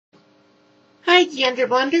Hi,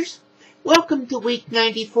 GenderBlenders. Welcome to week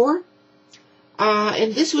 94.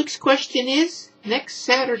 And this week's question is, next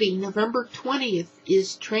Saturday, November 20th,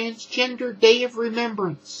 is Transgender Day of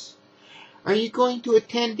Remembrance. Are you going to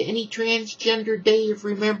attend any Transgender Day of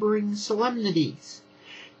Remembering solemnities?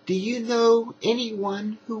 Do you know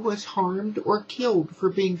anyone who was harmed or killed for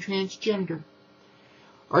being transgender?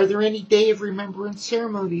 Are there any Day of Remembrance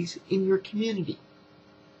ceremonies in your community?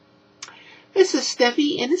 This is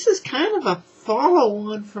Stephie, and this is kind of a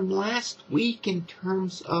follow-on from last week in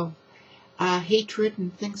terms of hatred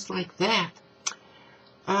and things like that.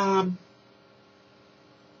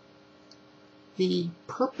 The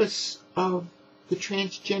purpose of the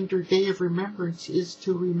Transgender Day of Remembrance is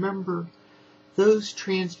to remember those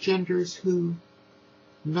transgenders who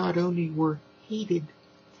not only were hated,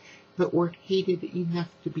 but were hated enough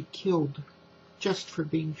to be killed just for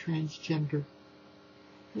being transgender.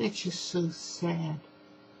 And it's just so sad.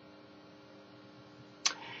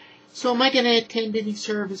 So am I going to attend any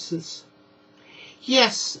services?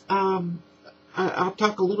 Yes, I'll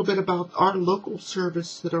talk a little bit about our local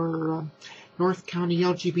service at our North County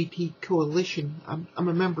LGBT Coalition. I'm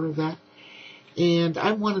a member of that, and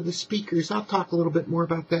I'm one of the speakers. I'll talk a little bit more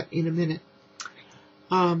about that in a minute.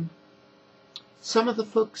 Some of the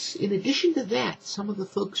folks, in addition to that, some of the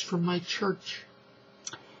folks from my church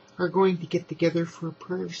are going to get together for a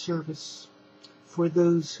prayer service for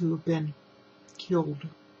those who have been killed,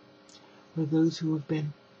 or those who have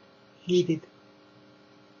been hated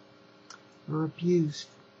or abused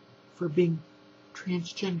for being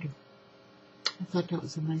transgender. I thought that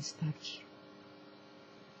was a nice touch.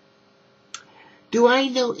 Do I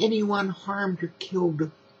know anyone harmed or killed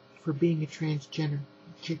for being a transgender?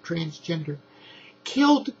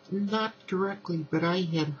 Killed, not directly, but I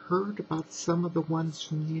had heard about some of the ones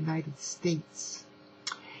from the United States.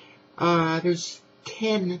 There's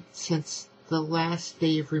 10 since the last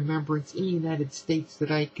Day of Remembrance in the United States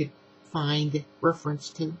that I could find reference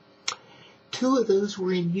to. 2 of those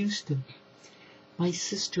were in Houston. My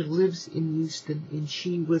sister lives in Houston, and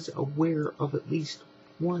she was aware of at least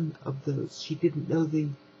one of those. She didn't know the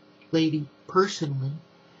lady personally,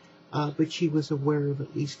 but she was aware of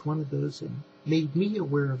at least one of those and made me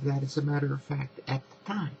aware of that, as a matter of fact, at the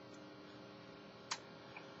time.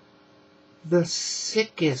 The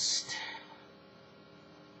sickest.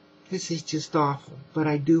 This is just awful, but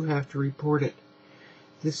I do have to report it.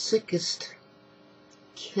 The sickest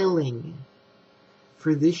killing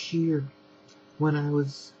for this year, when I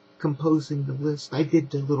was composing the list, I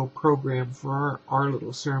did the little program for our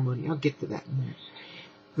little ceremony. I'll get to that in a minute.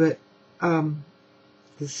 But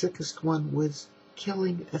the sickest one was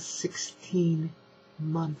killing a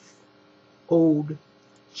 16-month-old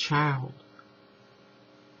child.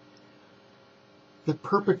 The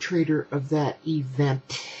perpetrator of that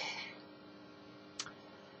event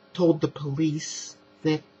told the police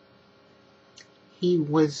that he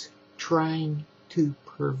was trying to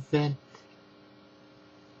prevent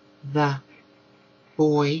the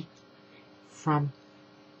boy from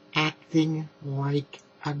acting like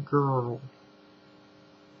a girl.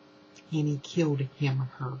 And he killed him or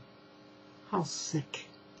her. How sick.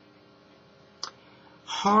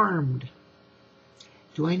 Harmed.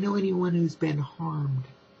 Do I know anyone who's been harmed?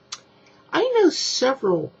 I know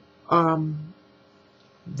several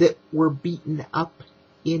that were beaten up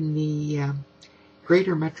in the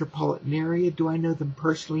greater metropolitan area. Do I know them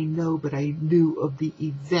personally? No, but I knew of the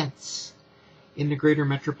events in the greater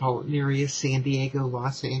metropolitan area, San Diego,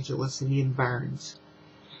 Los Angeles, and the environs.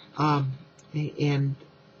 And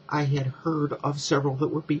I had heard of several that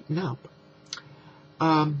were beaten up.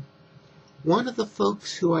 One of the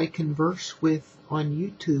folks who I converse with on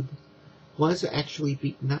YouTube was actually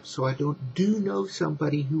beaten up, so I do know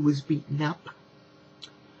somebody who was beaten up.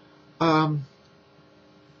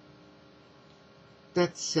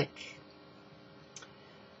 That's sick.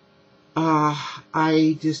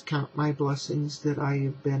 I just count my blessings that I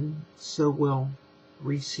have been so well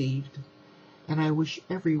received. And I wish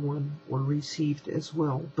everyone were received as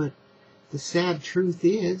well. But the sad truth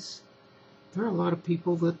is, there are a lot of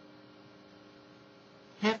people that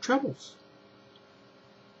have troubles.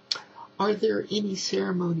 Are there any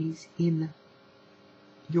ceremonies in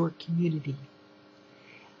your community?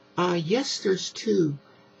 Yes, there's 2.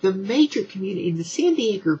 The major community in the San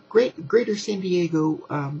Diego, greater San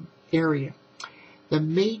Diego area, the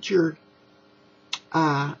major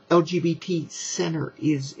LGBT center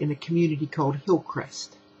is in a community called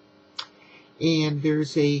Hillcrest. And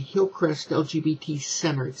there's a Hillcrest LGBT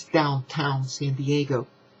center. It's downtown San Diego.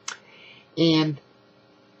 And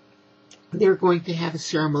they're going to have a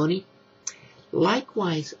ceremony.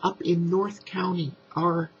 Likewise, up in North County,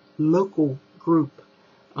 our local group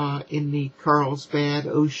in the Carlsbad,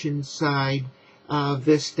 Oceanside,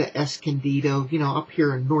 Vista, Escondido, up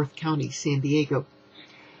here in North County, San Diego.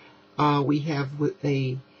 We have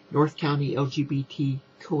a North County LGBT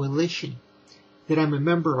coalition that I'm a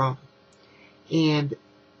member of. And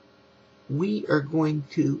we are going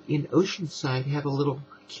to, in Oceanside, have a little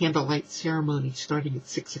candlelight ceremony starting at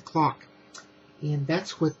 6 o'clock. And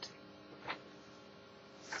that's what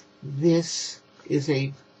this is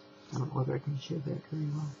I don't know whether I can show that very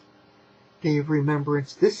well. Day of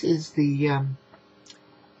Remembrance. This is the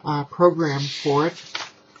program for it.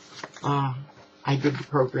 I did the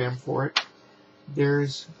program for it.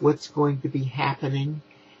 There's what's going to be happening.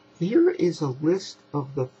 Here is a list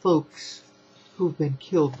of the folks who've been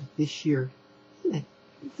killed this year.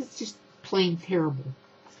 It's just plain terrible.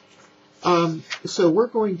 So we're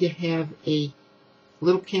going to have a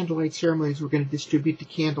little candlelight ceremonies. We're going to distribute the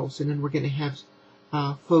candles, and then we're going to have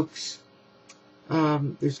folks.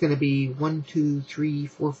 There's going to be 1, 2, 3,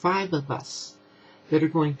 4, 5 of us that are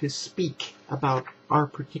going to speak about our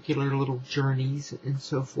particular little journeys and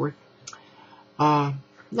so forth.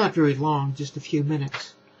 Not very long, just a few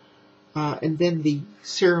minutes. And then the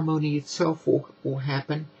ceremony itself will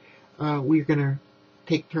happen. We're going to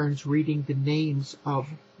take turns reading the names of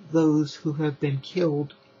those who have been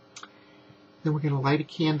killed. Then we're going to light a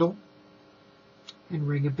candle and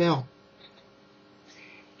ring a bell.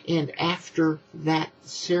 And after that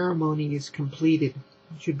ceremony is completed,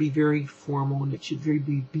 it should be very formal and it should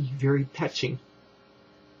be very touching.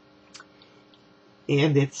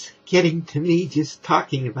 And it's getting to me just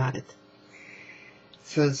talking about it.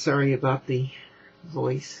 So sorry about the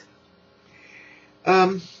voice.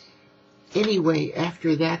 Anyway,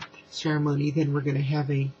 after that ceremony, then we're going to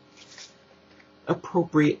have a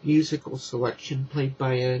appropriate musical selection played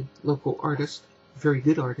by a local artist, very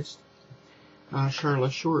good artist.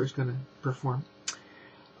 Charla Shore is going to perform.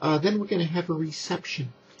 Then we're going to have a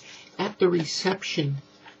reception. At the reception,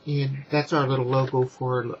 and that's our little logo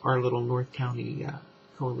for our little North County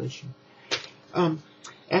coalition.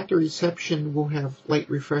 At the reception, we'll have light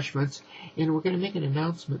refreshments, and we're going to make an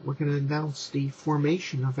announcement. We're going to announce the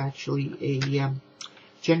formation of actually a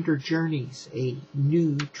Gender Journeys, a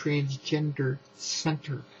new transgender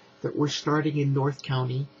center that we're starting in North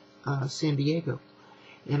County, San Diego.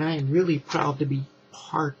 And I am really proud to be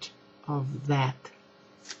part of that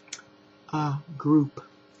group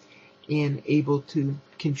and able to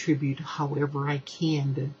contribute however I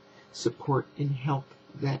can to support and help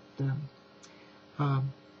that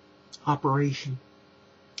operation.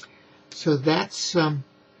 So that's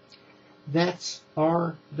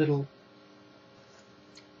our little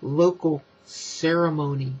local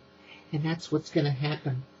ceremony, and that's what's going to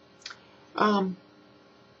happen.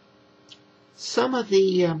 Some of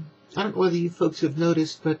the, I don't know whether you folks have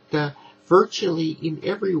noticed, but virtually in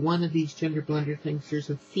every one of these Gender Blender things, there's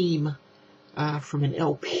a theme from an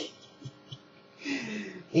LP.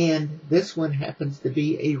 And this one happens to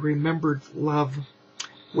be a Remembered Love,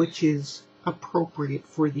 which is appropriate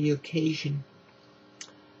for the occasion,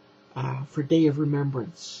 for Day of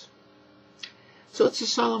Remembrance. So it's a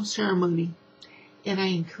solemn ceremony, and I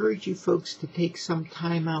encourage you folks to take some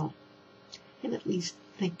time out and at least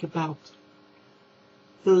think about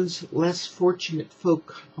those less fortunate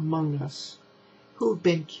folk among us who have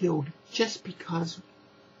been killed just because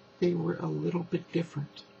they were a little bit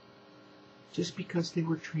different, just because they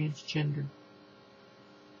were transgender,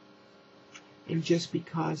 and just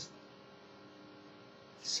because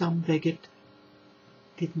some bigot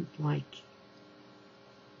didn't like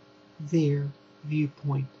their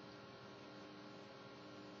viewpoint.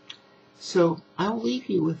 So I'll leave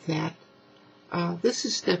you with that. This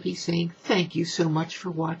is Stephie saying thank you so much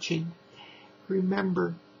for watching.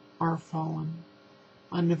 Remember our fallen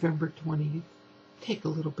on November 20th. Take a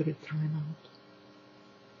little bit of time out.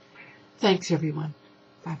 Thanks, everyone.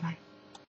 Bye-bye.